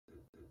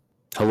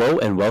Hello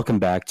and welcome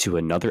back to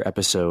another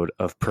episode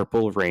of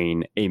Purple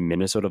Rain, a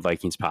Minnesota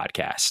Vikings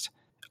podcast.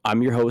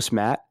 I'm your host,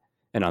 Matt,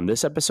 and on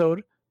this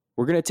episode,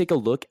 we're going to take a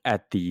look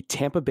at the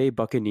Tampa Bay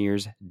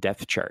Buccaneers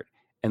depth chart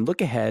and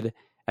look ahead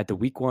at the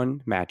Week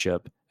 1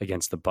 matchup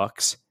against the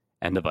Bucs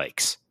and the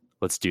Vikes.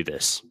 Let's do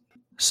this.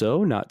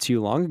 So, not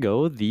too long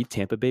ago, the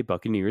Tampa Bay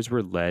Buccaneers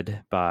were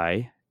led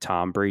by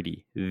Tom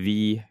Brady,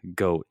 the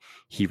GOAT.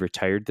 He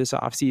retired this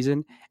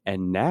offseason,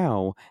 and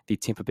now the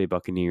Tampa Bay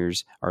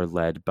Buccaneers are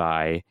led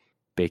by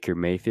Baker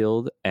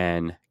Mayfield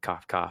and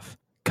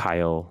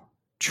Kyle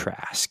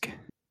Trask.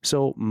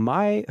 So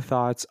my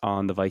thoughts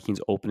on the Vikings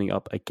opening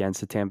up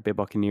against the Tampa Bay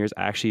Buccaneers,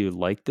 I actually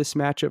like this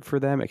matchup for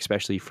them,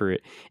 especially for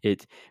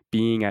it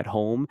being at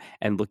home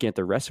and looking at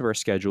the rest of our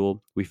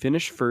schedule. We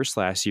finished first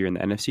last year in the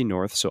NFC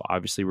North, so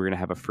obviously we're going to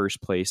have a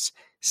first place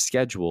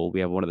schedule.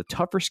 We have one of the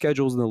tougher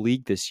schedules in the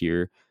league this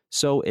year,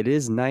 so it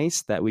is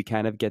nice that we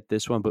kind of get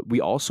this one, but we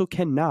also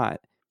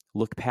cannot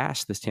look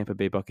past this Tampa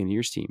Bay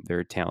Buccaneers team. They're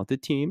a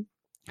talented team.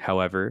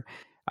 However,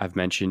 I've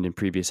mentioned in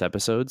previous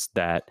episodes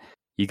that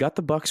you got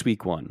the Bucs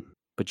week 1,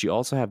 but you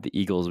also have the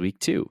Eagles week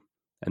 2,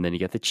 and then you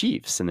got the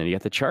Chiefs, and then you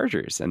got the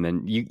Chargers, and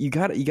then you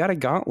got a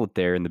gauntlet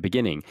there in the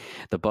beginning.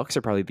 The Bucs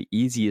are probably the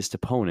easiest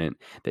opponent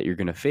that you're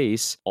going to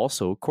face.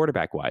 Also,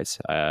 quarterback wise,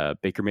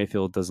 Baker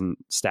Mayfield doesn't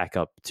stack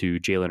up to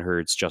Jalen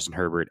Hurts, Justin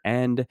Herbert,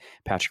 and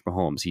Patrick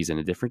Mahomes. He's in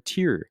a different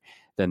tier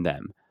than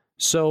them.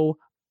 So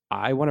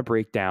I want to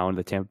break down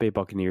the Tampa Bay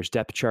Buccaneers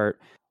depth chart.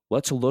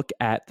 Let's look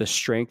at the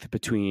strength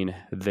between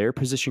their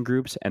position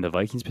groups and the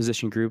Vikings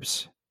position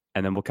groups,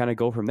 and then we'll kind of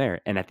go from there.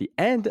 And at the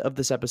end of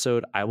this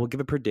episode, I will give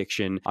a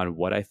prediction on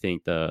what I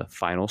think the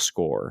final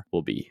score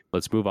will be.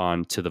 Let's move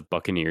on to the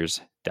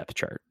Buccaneers depth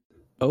chart.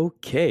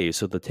 Okay,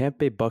 so the Tampa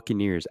Bay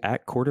Buccaneers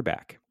at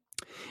quarterback.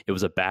 It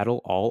was a battle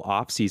all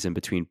offseason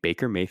between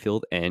Baker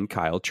Mayfield and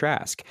Kyle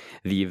Trask.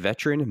 The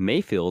veteran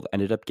Mayfield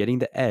ended up getting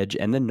the edge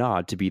and the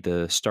nod to be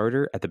the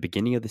starter at the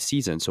beginning of the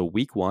season. So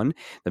week 1,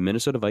 the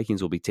Minnesota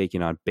Vikings will be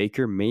taking on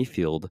Baker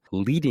Mayfield,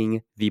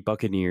 leading the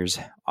Buccaneers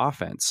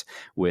offense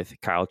with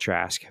Kyle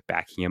Trask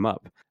backing him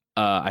up.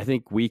 I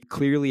think we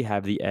clearly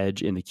have the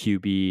edge in the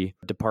QB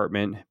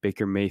department.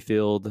 Baker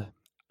Mayfield,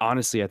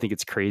 honestly, I think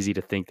it's crazy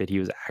to think that he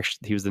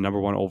was the number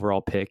 1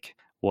 overall pick,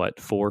 4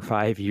 or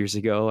 5 years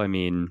ago? I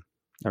mean,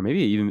 or maybe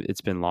even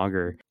it's been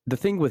longer. The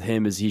thing with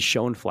him is he's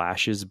shown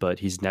flashes, but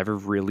he's never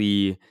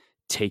really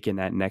taken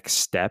that next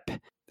step.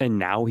 And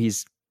now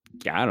he's,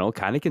 kind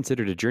of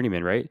considered a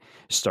journeyman, right?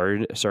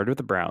 Started with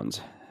the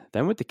Browns,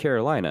 then went to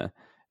Carolina,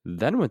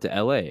 then went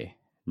to LA.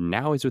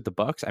 Now he's with the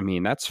Bucs. I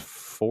mean, that's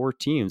 4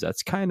 teams.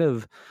 That's kind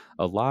of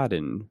a lot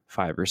in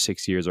 5 or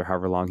 6 years or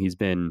however long he's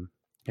been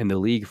in the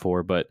league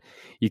for. But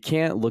you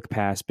can't look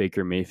past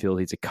Baker Mayfield.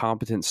 He's a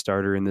competent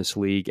starter in this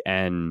league,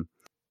 and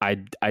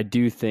I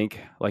do think,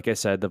 like I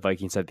said, the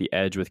Vikings have the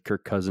edge with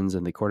Kirk Cousins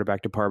in the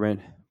quarterback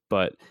department,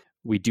 but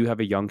we do have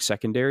a young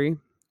secondary,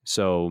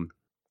 so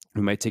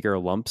we might take our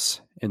lumps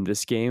in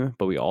this game,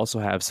 but we also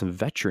have some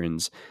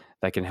veterans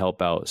that can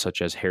help out,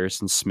 such as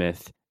Harrison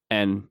Smith,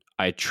 and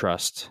I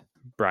trust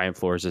Brian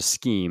Flores'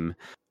 scheme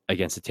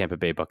against the Tampa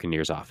Bay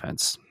Buccaneers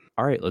offense.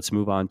 All right, let's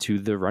move on to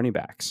the running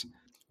backs.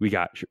 We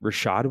got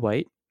Rachaad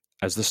White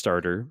as the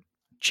starter,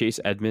 Chase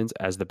Edmonds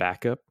as the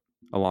backup,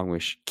 along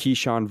with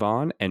Keyshawn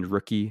Vaughn and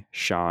rookie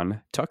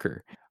Sean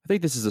Tucker. I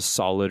think this is a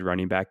solid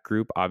running back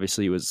group.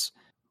 Obviously, it was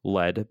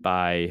led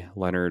by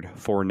Leonard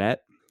Fournette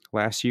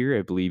last year.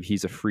 I believe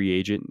he's a free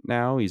agent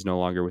now. He's no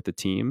longer with the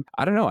team.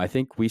 I don't know. I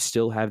think we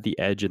still have the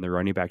edge in the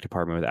running back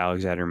department with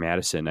Alexander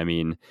Madison. I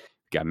mean,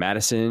 we got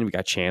Madison, we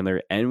got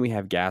Chandler, and we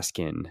have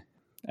Gaskin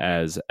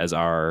as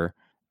our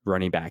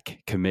running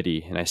back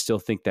committee. And I still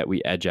think that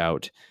we edge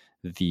out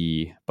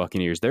the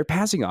Buccaneers. Their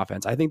passing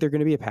offense, I think they're going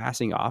to be a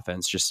passing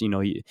offense. Just,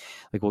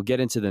 like we'll get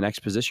into the next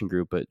position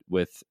group, but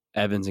with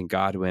Evans and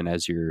Godwin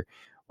as your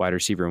wide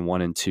receiver in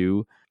 1 and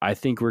 2, I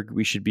think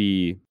we should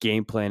be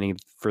game planning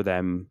for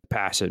them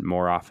pass it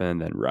more often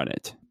than run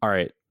it. All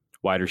right,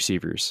 wide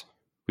receivers.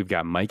 We've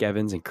got Mike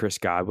Evans and Chris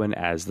Godwin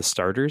as the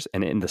starters,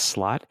 and in the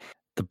slot,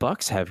 the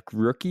Bucs have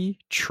rookie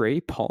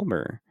Trey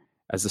Palmer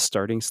as the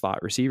starting slot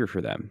receiver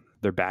for them.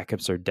 Their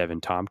backups are Devin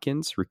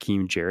Tompkins,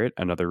 Raheem Jarrett,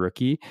 another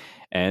rookie,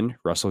 and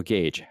Russell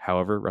Gage.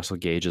 However, Russell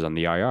Gage is on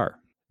the IR.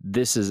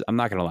 I'm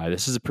not going to lie,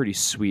 this is a pretty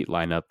sweet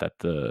lineup that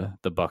the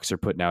Bucs are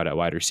putting out at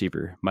wide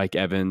receiver. Mike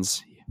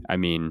Evans, I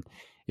mean,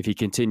 if he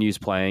continues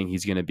playing,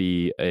 he's going to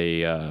be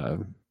a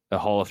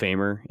Hall of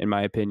Famer, in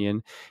my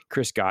opinion.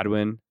 Chris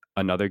Godwin,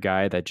 another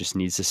guy that just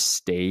needs to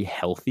stay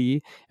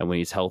healthy. And when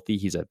he's healthy,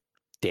 he's a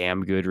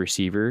damn good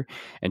receiver.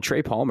 And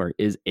Trey Palmer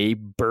is a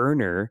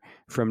burner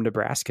from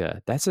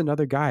Nebraska. That's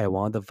another guy I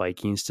want the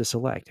Vikings to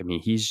select. I mean,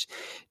 he's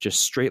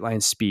just straight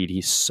line speed.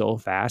 He's so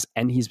fast,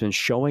 and he's been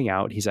showing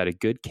out. He's at a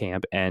good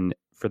camp, and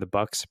for the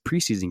Bucs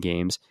preseason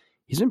games,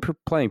 he's been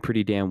playing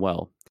pretty damn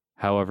well.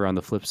 However, on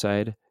the flip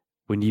side,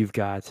 when you've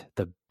got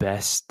the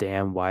best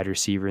damn wide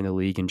receiver in the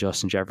league in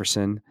Justin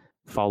Jefferson,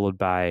 followed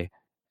by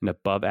an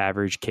above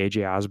average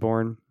KJ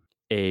Osborne,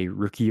 a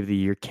rookie of the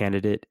year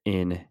candidate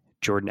in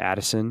Jordan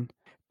Addison,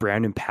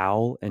 Brandon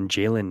Powell and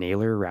Jalen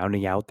Naylor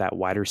rounding out that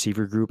wide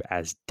receiver group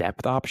as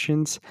depth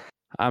options.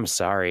 I'm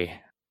sorry.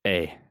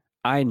 Hey,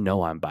 I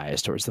know I'm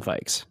biased towards the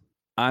Vikes.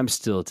 I'm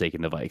still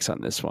taking the Vikes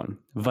on this one.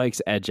 Vikes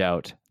edge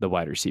out the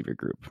wide receiver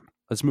group.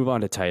 Let's move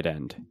on to tight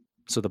end.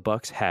 So the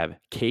Bucks have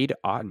Cade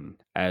Otton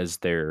as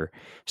their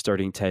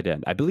starting tight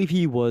end. I believe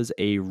he was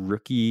a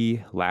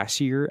rookie last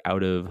year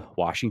out of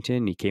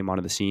Washington. He came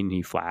onto the scene and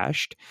he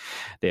flashed.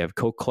 They have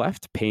Cole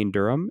Cleft, Payne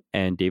Durham,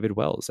 and David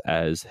Wells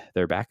as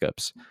their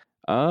backups.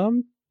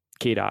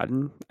 Cade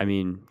Otton, I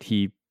mean,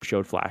 he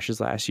showed flashes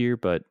last year,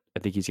 but I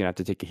think he's going to have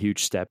to take a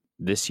huge step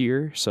this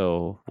year.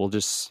 So we'll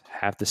just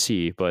have to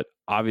see. But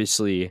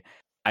obviously,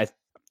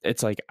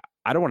 it's like,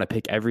 I don't want to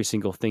pick every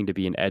single thing to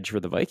be an edge for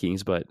the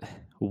Vikings, but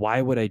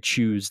why would I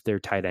choose their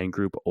tight end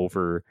group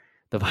over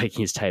the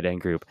Vikings tight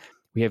end group?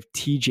 We have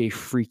TJ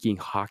freaking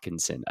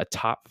Hawkinson, a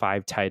top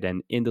 5 tight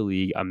end in the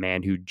league, a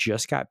man who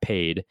just got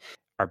paid.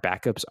 Our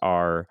backups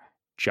are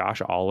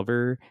Josh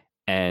Oliver,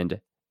 and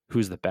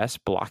who's the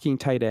best blocking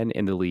tight end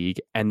in the league,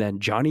 and then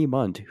Johnny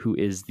Munt, who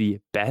is the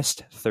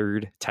best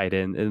third tight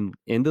end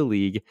in the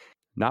league.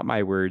 Not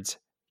my words,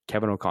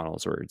 Kevin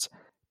O'Connell's words.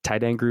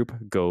 Tight end group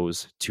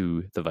goes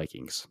to the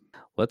Vikings.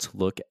 Let's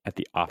look at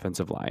the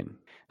offensive line.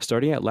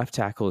 Starting at left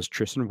tackle is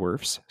Tristan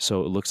Wirfs.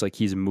 So it looks like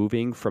he's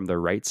moving from the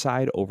right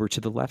side over to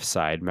the left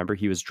side. Remember,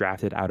 he was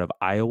drafted out of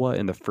Iowa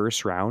in the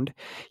first round.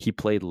 He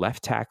played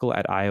left tackle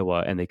at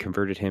Iowa, and they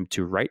converted him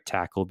to right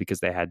tackle because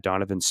they had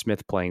Donovan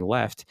Smith playing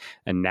left,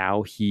 and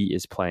now he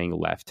is playing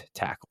left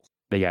tackle.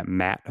 They got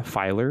Matt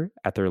Filer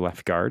at their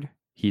left guard.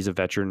 He's a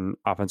veteran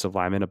offensive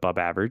lineman, above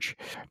average.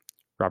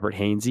 Robert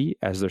Hainsey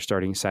as their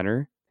starting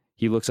center.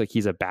 He looks like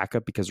he's a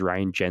backup because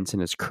Ryan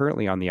Jensen is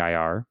currently on the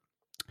IR.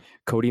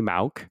 Cody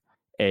Mauk,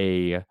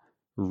 a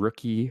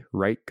rookie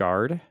right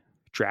guard,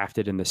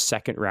 drafted in the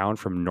second round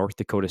from North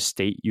Dakota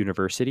State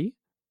University.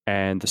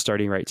 And the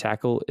starting right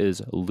tackle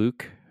is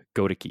Luke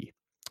Godicke.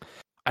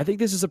 I think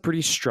this is a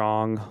pretty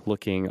strong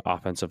looking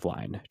offensive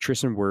line.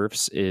 Tristan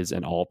Wirfs is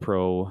an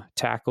all-pro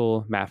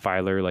tackle. Matt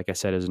Filer, like I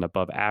said, is an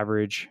above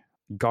average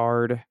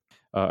guard.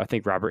 I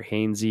think Robert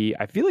Hainsey,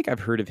 I feel like I've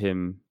heard of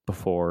him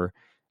before.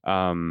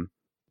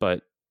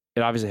 But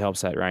it obviously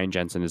helps that Ryan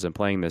Jensen isn't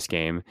playing this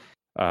game.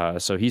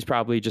 So he's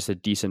probably just a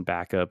decent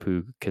backup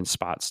who can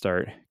spot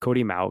start.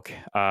 Cody Mauk,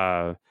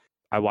 I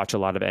watch a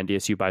lot of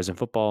NDSU Bison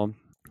football.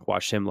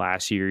 Watched him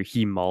last year.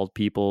 He mauled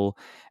people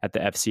at the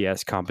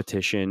FCS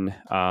competition.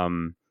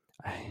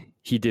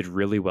 He did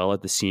really well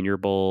at the Senior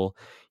Bowl.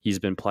 He's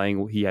been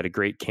playing. He had a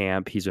great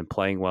camp. He's been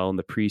playing well in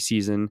the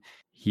preseason.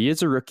 He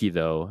is a rookie,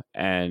 though,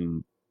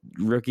 and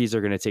rookies are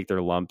going to take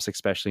their lumps,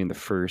 especially in the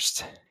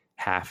first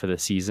half of the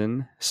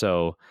season.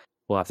 So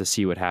we'll have to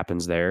see what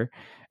happens there.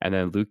 And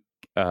then Luke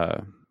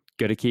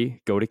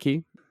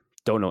Godicke,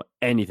 don't know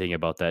anything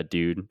about that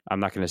dude. I'm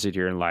not going to sit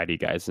here and lie to you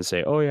guys and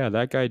say, oh yeah,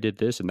 that guy did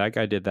this and that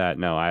guy did that.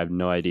 No, I have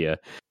no idea.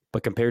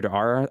 But compared to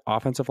our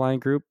offensive line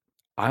group,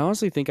 I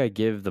honestly think I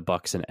give the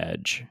Bucks an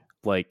edge.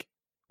 Like,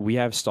 we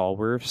have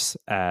stalwarts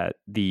at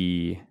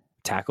the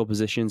tackle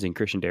positions in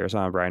Christian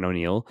Darrisaw and Brian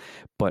O'Neill,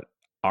 but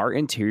our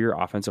interior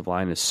offensive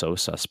line is so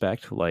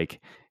suspect.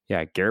 Like,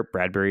 yeah, Garrett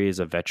Bradbury is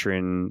a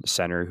veteran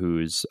center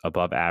who's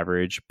above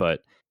average, but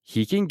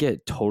he can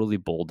get totally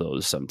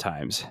bulldozed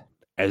sometimes.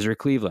 Ezra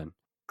Cleveland,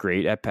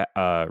 great at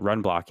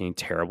run blocking,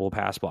 terrible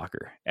pass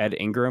blocker. Ed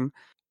Ingram,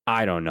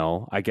 I don't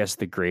know. I guess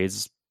the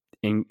grade's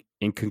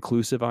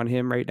inconclusive on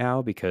him right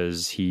now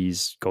because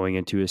he's going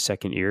into his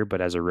second year,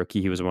 but as a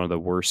rookie, he was one of the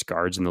worst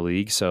guards in the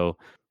league. So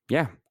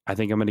yeah, I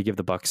think I'm going to give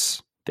the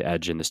Bucks the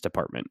edge in this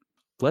department.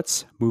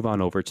 Let's move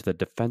on over to the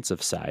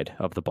defensive side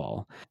of the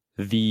ball.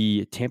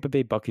 The Tampa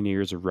Bay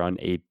Buccaneers run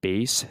a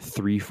base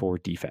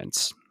 3-4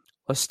 defense.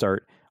 Let's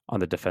start on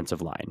the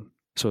defensive line.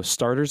 So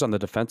starters on the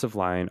defensive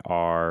line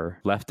are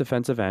left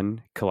defensive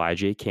end,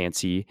 Kalijah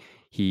Cansey.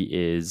 He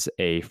is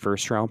a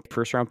first round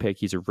pick.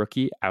 He's a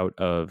rookie out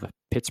of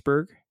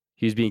Pittsburgh.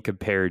 He's being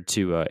compared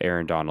to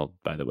Aaron Donald,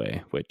 by the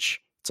way,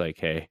 which it's like,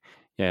 hey,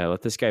 yeah,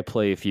 let this guy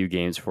play a few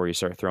games before you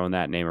start throwing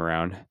that name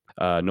around.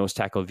 Nose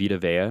tackle Vita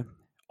Vea,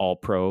 all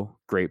pro,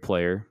 great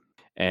player.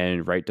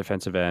 And right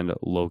defensive end,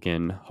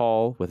 Logan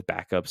Hall, with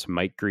backups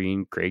Mike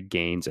Green, Greg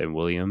Gaines, and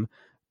William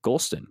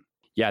Golston.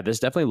 Yeah, this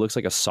definitely looks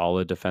like a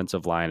solid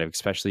defensive line,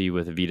 especially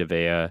with Vita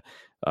Vea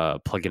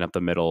plugging up the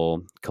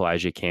middle,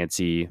 Kalijah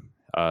Cansey,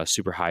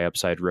 super high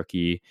upside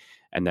rookie,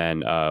 and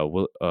then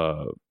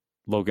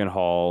Logan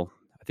Hall.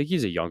 I think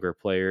he's a younger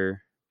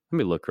player. Let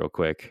me look real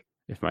quick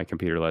if my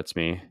computer lets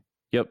me.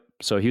 Yep.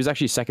 So he was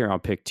actually second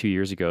round pick 2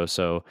 years ago.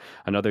 So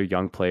another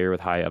young player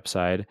with high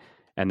upside.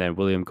 And then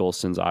William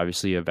Golston's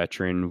obviously a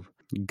veteran,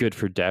 good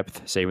for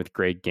depth. Same with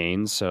Greg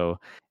Gaines. So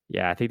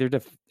yeah, I think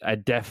I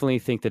definitely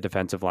think the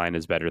defensive line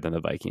is better than the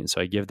Vikings.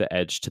 So I give the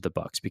edge to the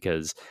Bucks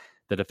because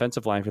the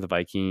defensive line for the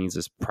Vikings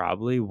is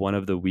probably one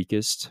of the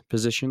weakest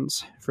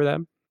positions for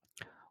them.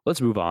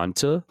 Let's move on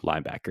to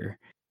linebacker.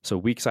 So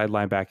weak side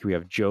linebacker, we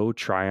have Joe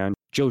Tryon.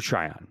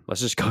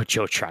 Let's just go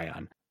Joe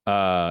Tryon.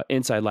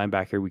 Inside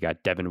linebacker, we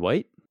got Devin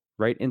White.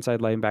 Right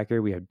inside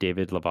linebacker, we have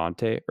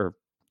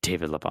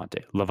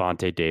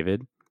Levante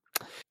David.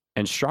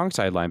 And strong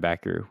side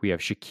linebacker, we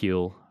have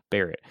Shaquille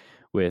Barrett,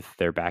 with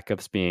their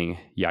backups being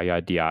Yaya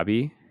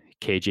Diaby,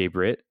 KJ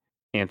Britt,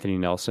 Anthony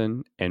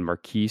Nelson, and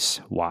Marquise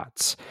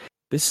Watts.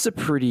 This is a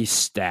pretty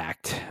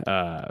stacked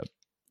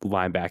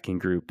linebacking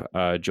group.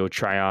 Joe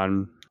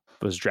Tryon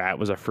was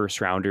a first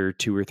rounder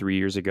 2 or 3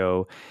 years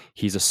ago.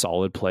 He's a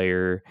solid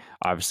player.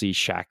 Obviously,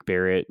 Shaq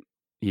Barrett,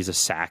 he's a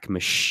sack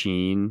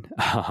machine.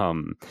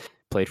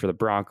 Played for the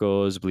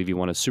Broncos. I believe he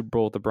won a Super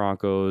Bowl with the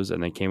Broncos,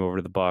 and then came over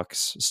to the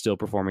Bucs. Still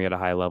performing at a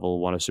high level.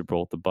 Won a Super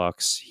Bowl with the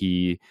Bucs.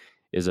 He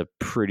is a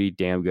pretty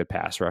damn good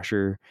pass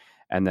rusher.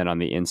 And then on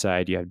the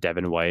inside, you have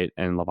Devin White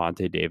and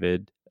Levante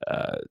David.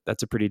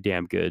 That's a pretty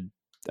damn good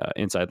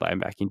inside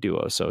linebacking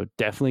duo. So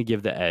definitely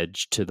give the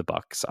edge to the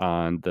Bucs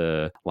on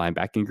the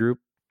linebacking group.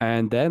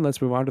 And then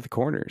let's move on to the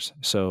corners.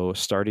 So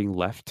starting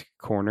left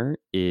corner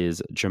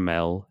is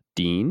Jamel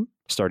Dean.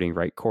 Starting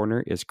right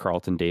corner is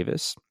Carlton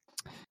Davis.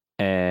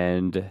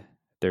 And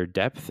their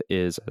depth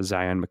is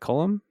Zion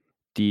McCullum,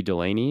 Dee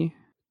Delaney,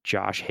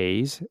 Josh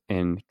Hayes,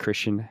 and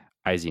Christian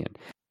Isian.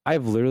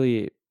 I've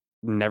literally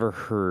never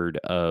heard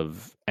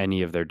of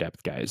any of their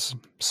depth guys.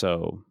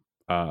 So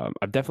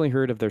I've definitely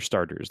heard of their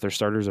starters. Their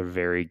starters are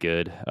very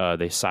good.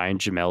 They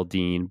signed Jamel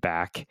Dean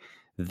back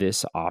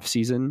this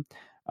offseason.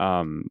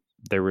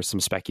 There was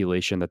some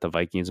speculation that the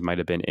Vikings might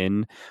have been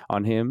in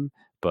on him,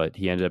 but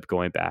he ended up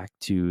going back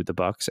to the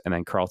Bucs. And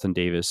then Carlton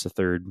Davis, the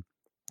third,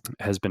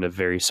 has been a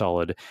very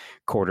solid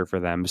quarter for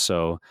them.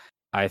 So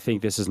I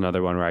think this is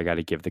another one where I got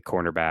to give the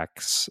cornerback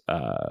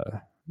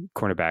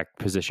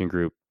position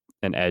group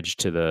an edge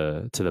to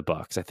the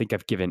Bucs. I think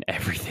I've given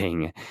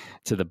everything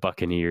to the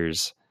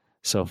Buccaneers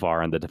so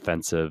far on the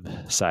defensive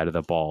side of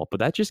the ball, but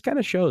that just kind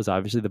of shows.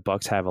 Obviously, the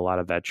Bucs have a lot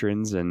of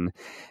veterans and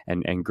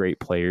great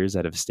players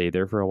that have stayed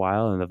there for a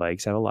while, and the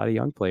Vikes have a lot of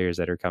young players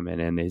that are coming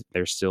in.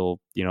 They're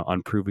still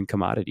unproven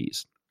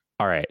commodities.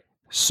 All right,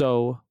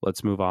 so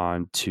let's move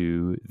on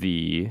to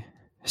the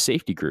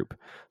safety group.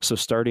 So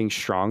starting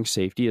strong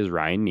safety is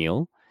Ryan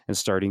Neal, and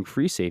starting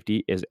free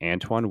safety is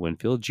Antoine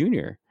Winfield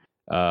Jr.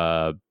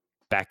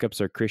 Backups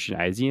are Christian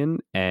Isian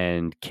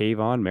and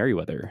Kayvon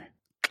Merriweather.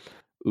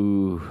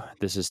 Ooh,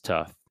 this is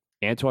tough.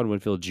 Antoine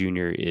Winfield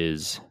Jr.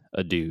 is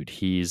a dude.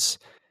 He's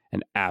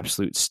an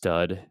absolute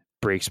stud.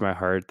 Breaks my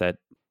heart that,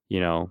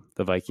 the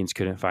Vikings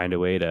couldn't find a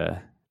way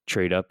to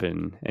trade up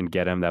and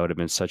get him. That would have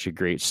been such a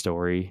great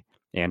story.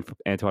 And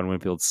Antoine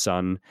Winfield's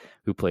son,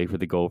 who played for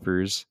the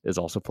Gophers, is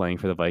also playing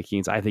for the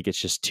Vikings. I think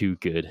it's just too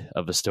good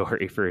of a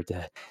story for it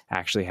to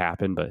actually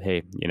happen. But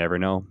hey, you never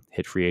know.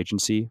 Hit free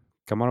agency.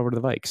 Come on over to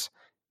the Vikes.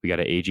 We got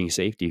an aging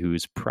safety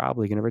who's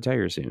probably going to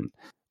retire soon.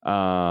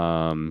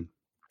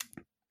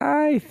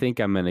 I think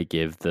I'm going to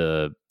give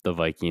the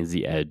Vikings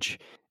the edge.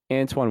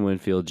 Antoine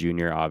Winfield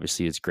Jr.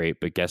 obviously is great,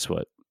 but guess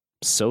what?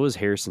 So is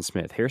Harrison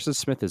Smith. Harrison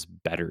Smith is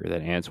better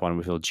than Antoine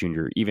Winfield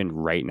Jr. even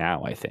right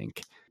now, I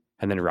think.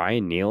 And then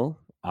Ryan Neal,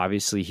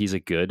 obviously he's a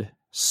good,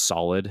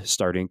 solid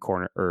starting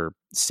corner or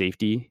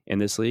safety in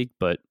this league,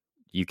 but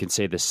you can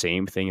say the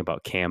same thing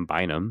about Cam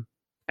Bynum.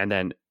 And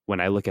then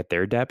when I look at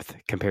their depth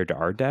compared to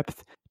our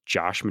depth,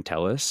 Josh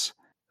Metellus,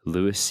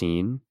 Lewis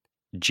Seen,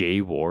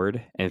 Jay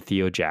Ward, and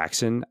Theo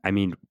Jackson, I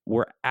mean,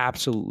 we're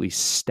absolutely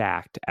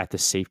stacked at the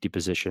safety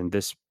position.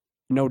 This,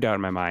 no doubt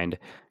in my mind,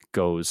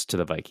 goes to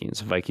the Vikings.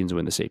 Vikings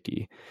win the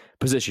safety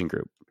position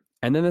group.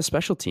 And then the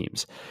special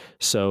teams.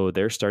 So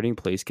their starting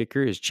place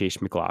kicker is Chase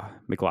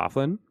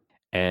McLaughlin,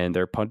 and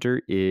their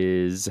punter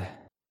is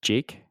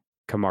Jake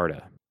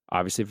Camarda.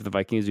 Obviously, for the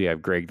Vikings, we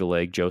have Greg the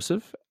Leg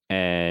Joseph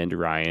and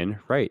Ryan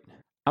Wright.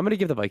 I'm going to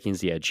give the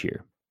Vikings the edge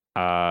here.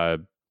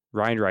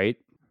 Ryan Wright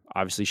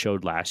obviously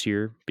showed last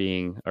year,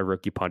 being a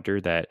rookie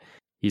punter, that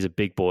he's a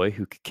big boy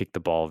who could kick the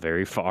ball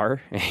very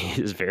far.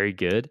 He is very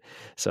good.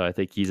 So I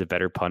think he's a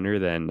better punter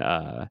than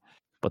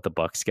what the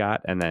Bucs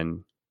got. And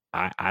then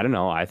I don't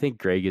know. I think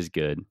Greg is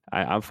good.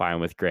 I'm fine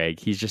with Greg.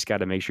 He's just got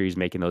to make sure he's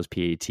making those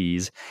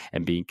PATs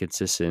and being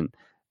consistent.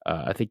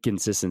 I think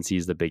consistency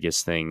is the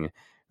biggest thing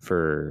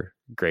for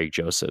Greg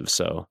Joseph.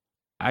 So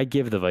I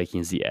give the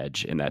Vikings the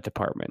edge in that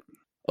department.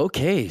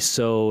 Okay,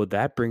 so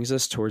that brings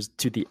us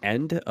to the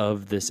end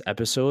of this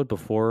episode.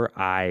 Before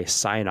I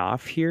sign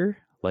off here,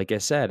 like I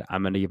said,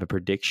 I'm going to give a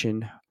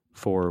prediction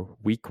for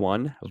week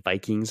 1,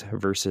 Vikings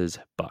versus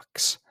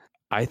Bucs.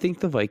 I think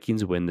the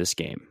Vikings win this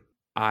game.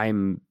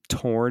 I'm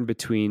torn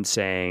between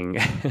saying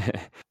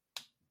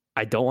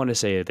I don't want to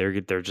say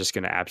they're just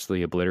going to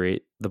absolutely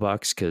obliterate the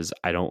Bucs, because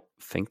I don't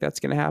think that's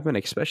going to happen.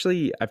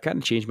 Especially, I've kind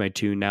of changed my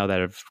tune now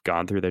that I've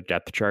gone through their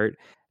depth chart.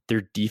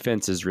 Their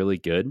defense is really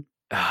good.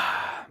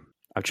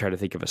 I'm trying to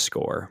think of a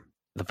score.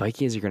 The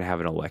Vikings are going to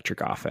have an electric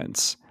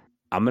offense.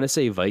 I'm going to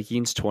say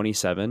Vikings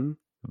 27,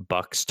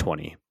 Bucs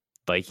 20.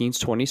 Vikings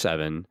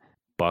 27,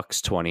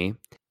 Bucs 20.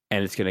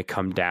 And it's going to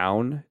come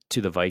down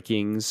to the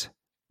Vikings.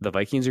 The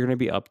Vikings are going to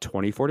be up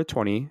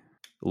 24-20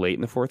 late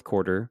in the fourth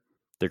quarter.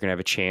 They're going to have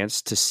a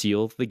chance to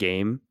seal the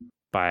game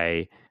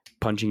by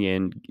punching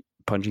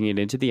it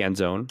into the end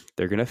zone.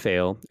 They're going to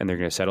fail, and they're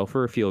going to settle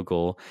for a field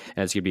goal.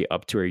 And it's going to be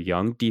up to a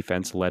young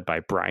defense led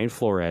by Brian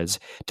Flores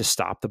to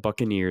stop the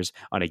Buccaneers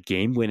on a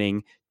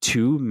game-winning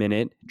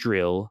 2-minute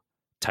drill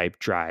type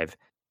drive,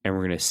 and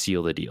we're going to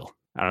seal the deal.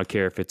 I don't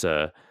care if it's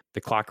the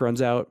clock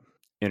runs out,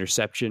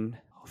 interception,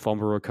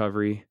 fumble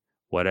recovery,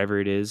 whatever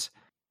it is,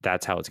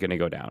 that's how it's going to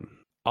go down.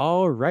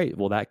 All right.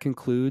 Well, that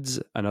concludes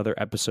another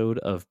episode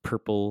of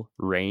Purple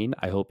Rain.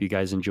 I hope you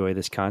guys enjoy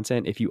this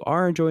content. If you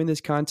are enjoying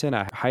this content,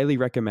 I highly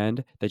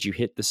recommend that you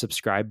hit the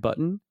subscribe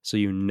button so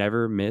you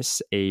never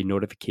miss a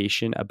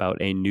notification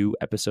about a new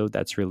episode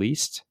that's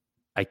released.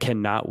 I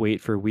cannot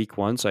wait for week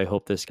 1. So I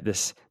hope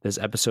this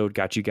episode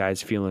got you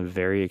guys feeling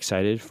very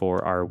excited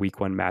for our week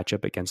 1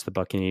 matchup against the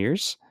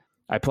Buccaneers.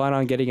 I plan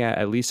on getting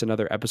at least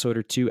another episode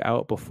or 2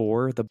 out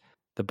before the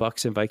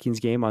Bucs and Vikings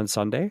game on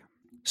Sunday.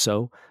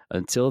 So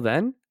until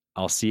then,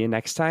 I'll see you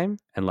next time.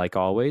 And like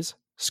always,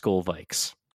 Skol Vikes.